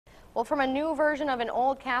Well, from a new version of an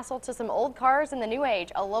old castle to some old cars in the new age,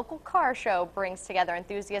 a local car show brings together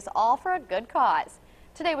enthusiasts all for a good cause.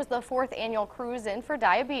 Today was the 4th annual Cruise In for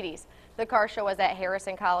Diabetes. The car show was at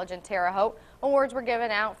Harrison College in Terre Haute. Awards were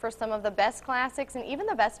given out for some of the best classics and even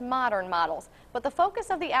the best modern models. But the focus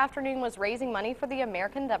of the afternoon was raising money for the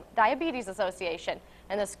American Diabetes Association,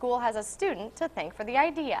 and the school has a student to thank for the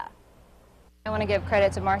idea. I want to give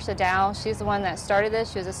credit to Marcia Dow. She's the one that started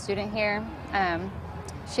this. She was a student here.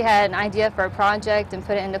 She had an idea for a project and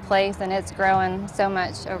put it into place, and it's grown so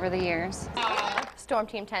much over the years. Storm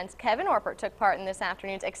Team 10's Kevin Orpert took part in this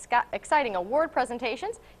afternoon's exciting award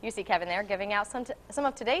presentations. You see Kevin there giving out some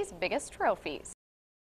of today's biggest trophies.